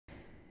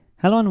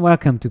Hello and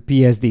welcome to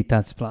PSD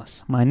Touch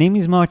Plus. My name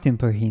is Martin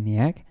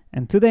Perhiniak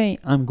and today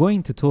I'm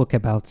going to talk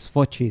about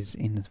swatches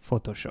in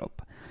Photoshop.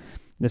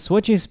 The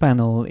swatches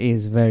panel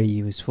is very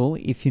useful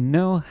if you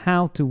know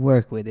how to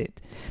work with it.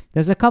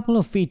 There's a couple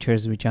of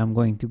features which I'm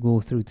going to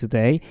go through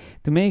today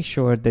to make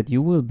sure that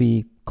you will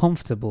be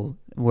comfortable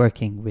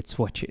working with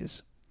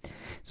swatches.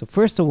 So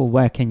first of all,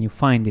 where can you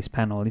find this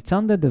panel? It's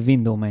under the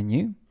window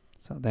menu.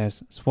 So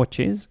there's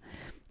swatches.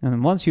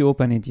 And once you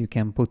open it, you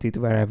can put it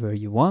wherever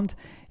you want.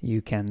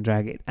 You can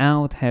drag it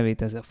out, have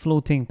it as a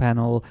floating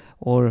panel,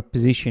 or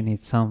position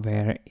it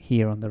somewhere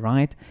here on the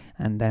right,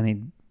 and then it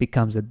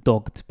becomes a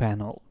docked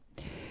panel.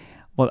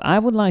 What I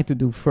would like to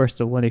do first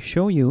of all is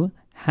show you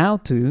how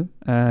to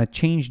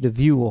change the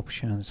view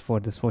options for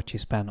the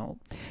swatches panel.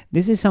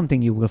 This is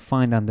something you will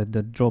find under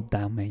the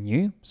drop-down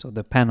menu. So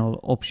the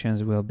panel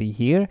options will be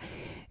here.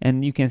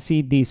 And you can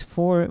see these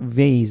four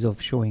ways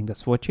of showing the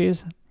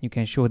swatches. You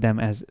can show them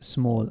as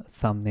small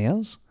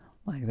thumbnails,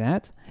 like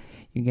that.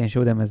 You can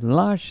show them as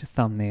large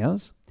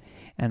thumbnails.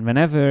 And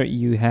whenever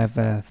you have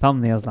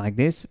thumbnails like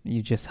this,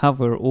 you just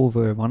hover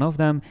over one of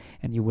them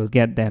and you will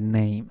get their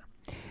name.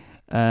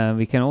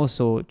 We can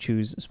also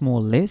choose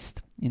small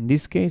list. In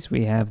this case,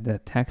 we have the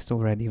text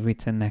already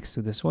written next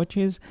to the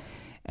swatches.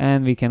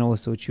 And we can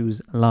also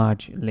choose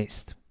large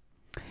list.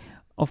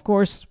 Of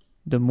course,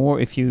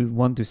 if you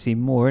want to see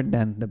more,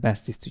 then the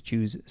best is to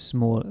choose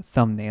small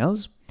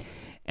thumbnails.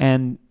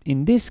 And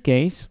in this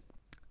case,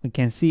 we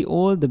can see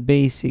all the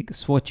basic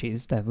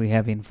swatches that we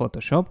have in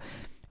Photoshop.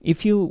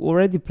 If you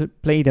already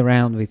played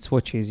around with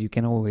swatches, you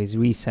can always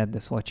reset the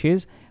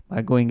swatches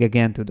by going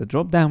again to the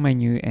drop-down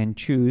menu and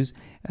choose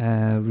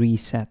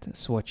Reset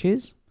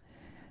Swatches.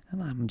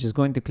 And I'm just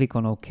going to click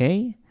on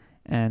OK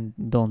and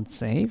don't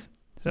save.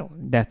 So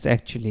that's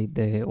actually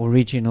the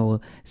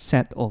original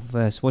set of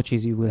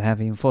swatches you will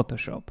have in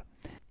Photoshop.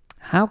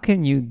 How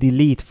can you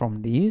delete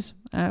from these?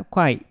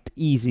 Quite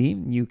easy.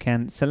 You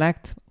can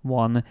select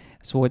one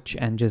swatch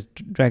and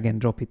just drag and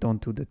drop it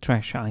onto the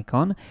trash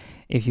icon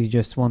if you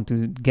just want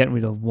to get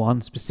rid of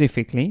one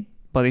specifically.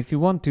 But if you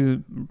want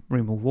to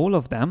remove all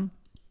of them,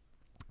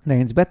 then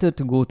it's better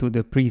to go to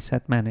the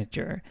preset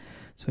manager.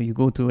 So you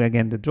go to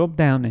again the drop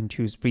down and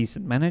choose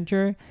preset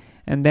manager.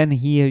 And then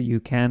here you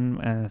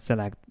can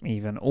select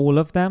even all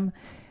of them.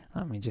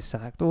 Let me just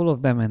select all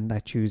of them and I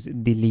choose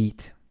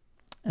delete.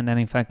 And then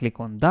if I click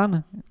on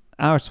done,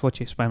 our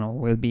swatches panel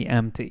will be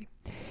empty.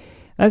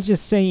 Let's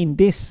just say in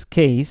this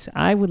case,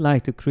 I would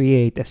like to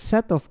create a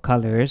set of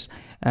colors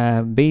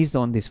based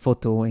on this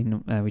photo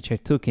which I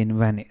took in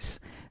Venice.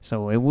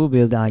 So it will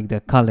be like the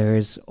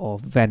colors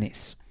of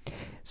Venice.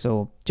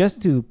 So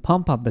just to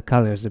pump up the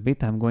colors a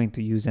bit, I'm going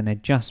to use an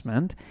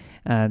adjustment.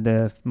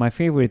 My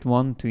favorite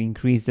one to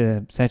increase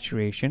the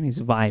saturation is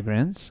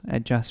vibrance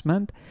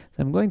adjustment.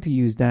 So I'm going to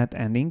use that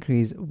and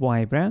increase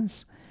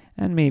vibrance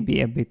and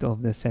maybe a bit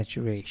of the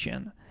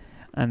saturation.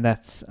 And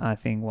that's, I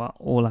think,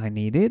 all I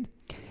needed.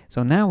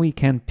 So now we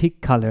can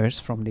pick colors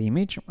from the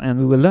image and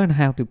we will learn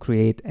how to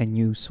create a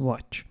new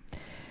swatch.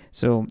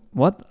 So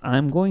what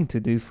I'm going to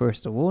do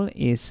first of all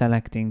is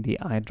selecting the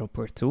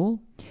Eyedropper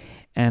tool.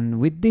 And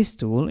with this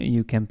tool,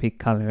 you can pick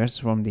colors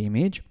from the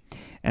image.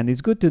 And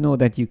it's good to know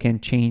that you can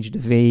change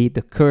the way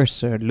the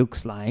cursor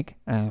looks like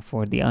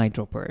for the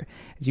eyedropper.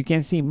 As you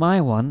can see,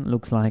 my one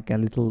looks like a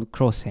little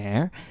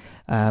crosshair,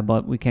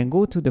 but we can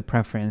go to the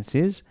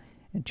preferences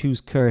and choose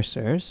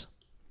cursors.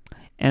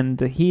 And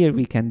here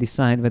we can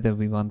decide whether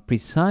we want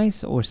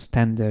precise or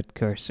standard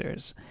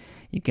cursors.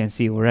 You can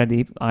see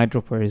already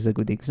eyedropper is a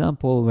good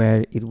example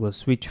where it will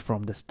switch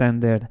from the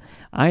standard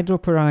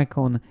eyedropper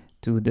icon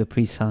to the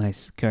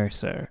precise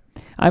cursor.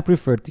 I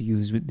prefer to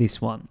use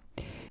this one.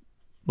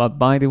 But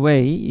by the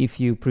way, if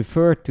you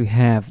prefer to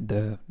have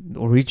the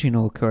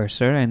original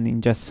cursor and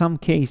in just some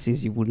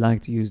cases you would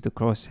like to use the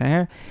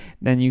crosshair,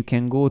 then you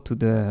can go to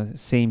the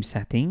same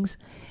settings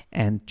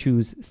and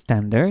choose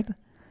standard.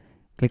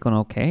 Click on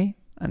OK,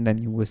 and then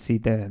you will see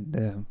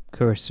the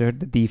cursor,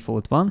 the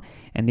default one.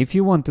 And if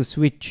you want to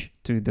switch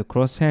to the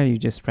crosshair, you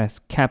just press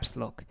caps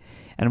lock.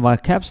 And while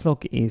caps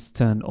lock is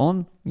turned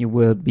on, you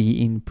will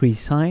be in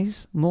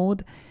precise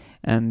mode.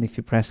 And if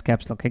you press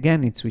caps lock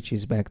again, it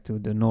switches back to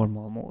the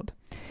normal mode.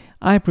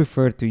 I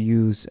prefer to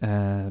use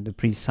the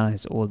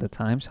precise all the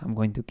time, so I'm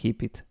going to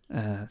keep it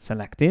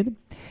selected.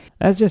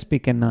 Let's just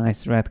pick a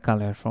nice red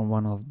color from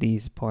one of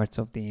these parts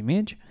of the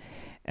image.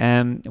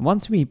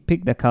 Once we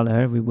pick the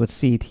color, we will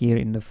see it here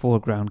in the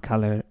foreground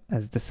color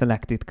as the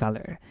selected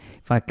color.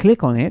 If I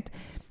click on it,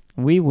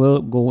 we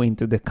will go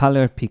into the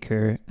color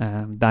picker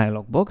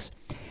dialog box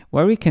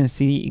where we can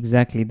see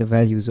exactly the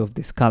values of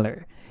this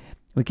color.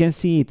 We can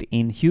see it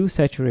in hue,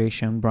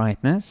 saturation,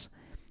 brightness,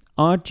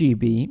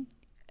 RGB,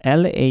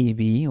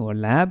 LAB or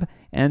lab,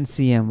 and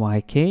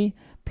CMYK.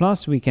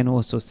 Plus we can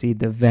also see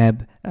the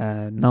web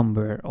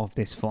number of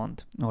this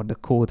font or the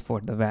code for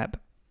the web.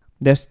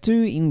 There's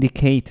two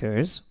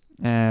indicators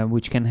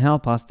which can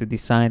help us to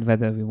decide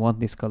whether we want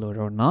this color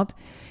or not.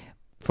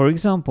 For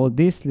example,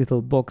 this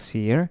little box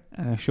here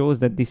shows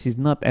that this is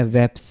not a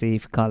web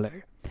safe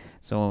color.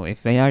 So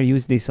if I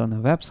use this on a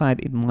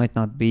website, it might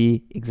not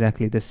be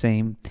exactly the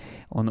same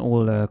on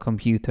all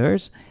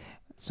computers.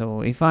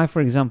 So if I,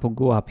 for example,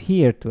 go up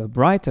here to a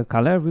brighter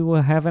color, we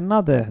will have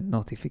another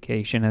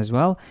notification as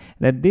well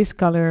that this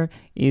color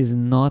is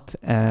not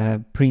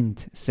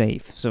print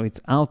safe. So it's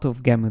out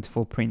of gamut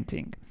for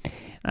printing.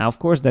 Now, of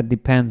course, that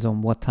depends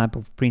on what type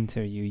of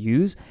printer you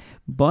use,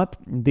 but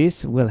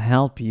this will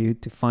help you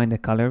to find a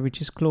color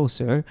which is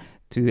closer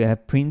to a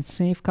print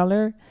safe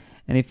color.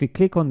 And if we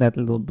click on that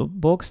little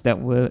box, that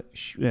will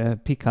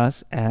pick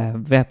us a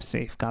web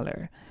safe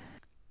color.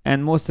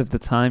 And most of the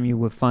time you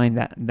will find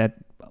that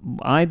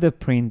either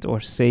print or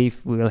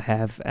safe will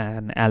have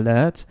an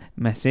alert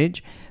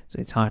message. So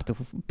it's hard to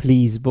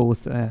please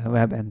both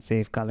web and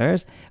safe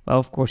colors. But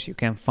of course you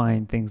can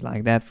find things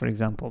like that. For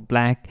example,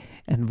 black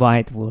and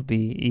white will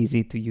be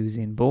easy to use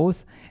in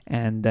both.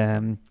 And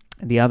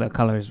the other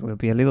colors will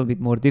be a little bit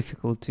more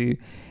difficult to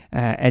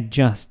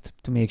adjust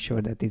to make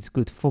sure that it's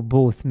good for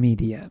both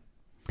media.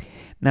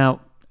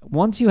 Now,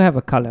 once you have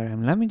a color,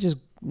 and let me just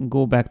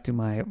go back to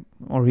my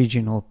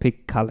original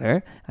pick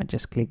color. I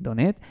just clicked on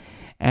it.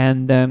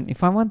 And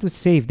if I want to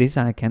save this,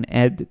 I can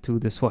add to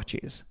the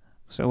swatches.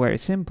 So very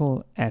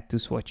simple, add to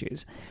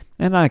swatches.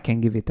 And I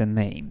can give it a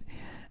name.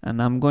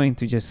 And I'm going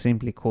to just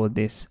simply call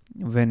this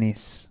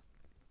Venice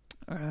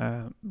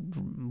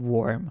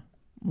Warm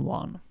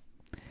 1.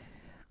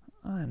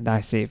 And I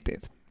saved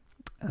it.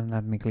 And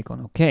let me click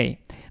on OK.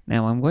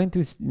 Now I'm going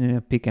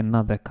to pick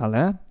another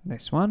color,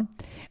 this one.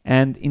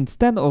 And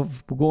instead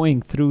of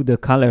going through the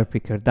color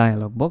picker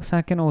dialog box,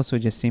 I can also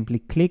just simply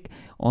click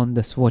on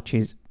the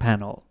swatches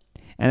panel.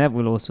 And that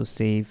will also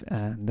save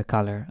the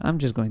color. I'm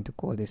just going to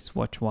call this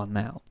swatch 1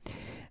 now.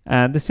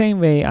 The same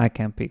way I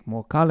can pick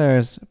more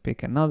colors,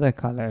 pick another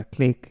color,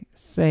 click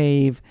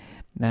save.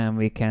 Then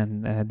we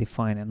can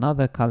define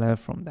another color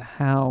from the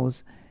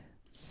house,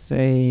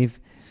 save.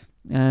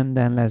 And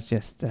then let's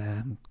just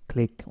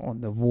click on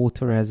the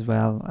water as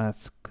well.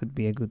 That could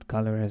be a good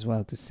color as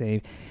well to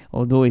save,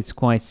 although it's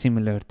quite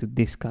similar to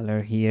this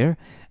color here.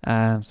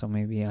 So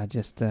maybe I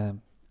just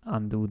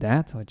undo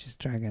that, or just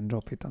drag and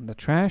drop it on the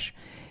trash.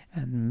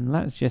 And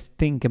let's just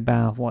think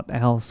about what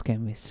else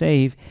can we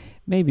save.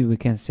 Maybe we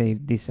can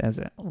save this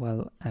as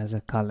well as a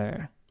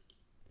color.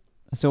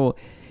 So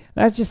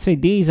let's just say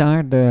these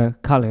are the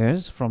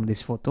colors from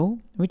this photo,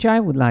 which I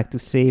would like to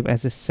save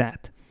as a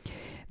set.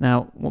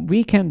 Now, what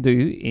we can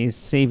do is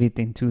save it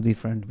in two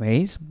different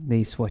ways,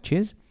 these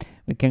swatches.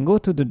 We can go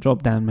to the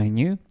drop-down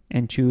menu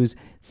and choose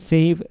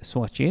Save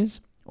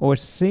Swatches or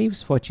Save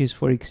Swatches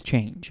for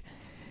Exchange.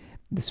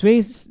 The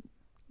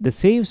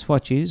Save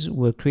Swatches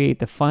will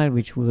create a file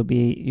which you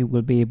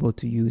will be able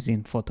to use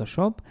in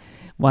Photoshop,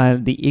 while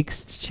the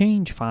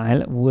Exchange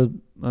file will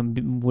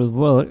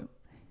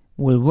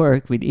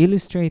work with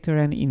Illustrator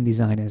and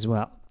InDesign as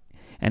well,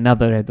 and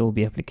other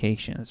Adobe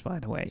applications, by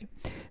the way.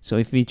 So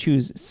if we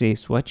choose Save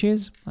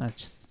Swatches,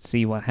 let's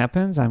see what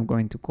happens. I'm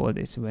going to call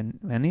this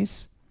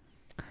Venice,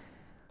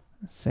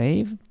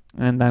 save,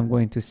 and I'm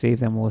going to save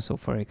them also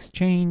for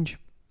Exchange,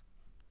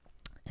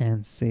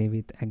 and save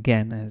it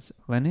again as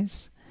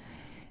Venice.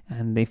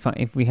 And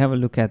if we have a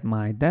look at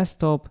my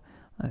desktop,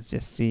 let's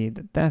just see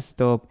the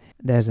desktop.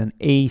 There's an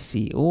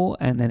ACO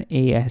and an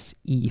ASE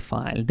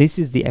file. This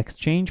is the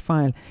Exchange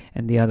file,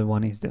 and the other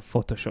one is the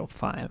Photoshop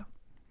file.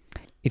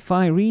 If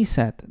I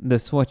reset the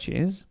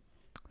swatches,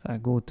 so I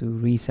go to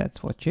Reset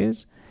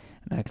Swatches,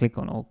 and I click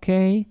on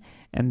OK,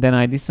 and then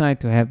I decide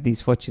to have these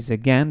swatches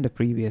again, the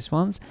previous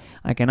ones,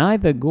 I can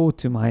either go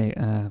to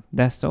my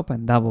desktop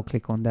and double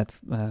click on that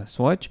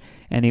swatch,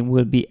 and it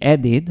will be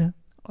added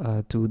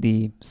to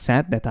the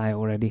set that I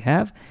already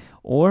have,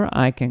 or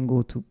I can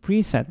go to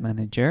Preset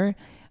Manager.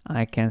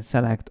 I can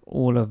select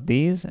all of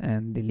these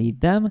and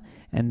delete them,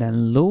 and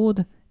then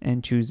load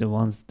and choose the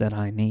ones that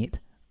I need.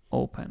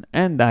 Open,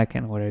 and I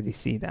can already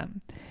see them.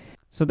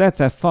 So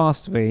that's a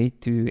fast way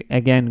to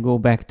again go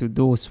back to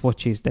those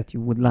swatches that you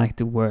would like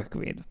to work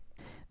with.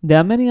 There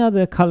are many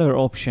other color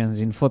options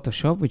in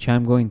Photoshop which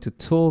I'm going to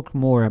talk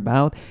more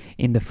about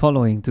in the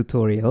following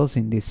tutorials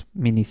in this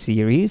mini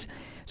series.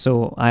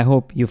 So I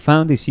hope you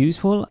found this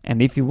useful, and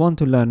if you want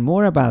to learn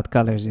more about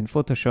colors in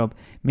Photoshop,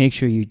 make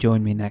sure you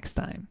join me next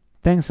time.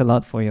 Thanks a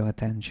lot for your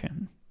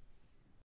attention.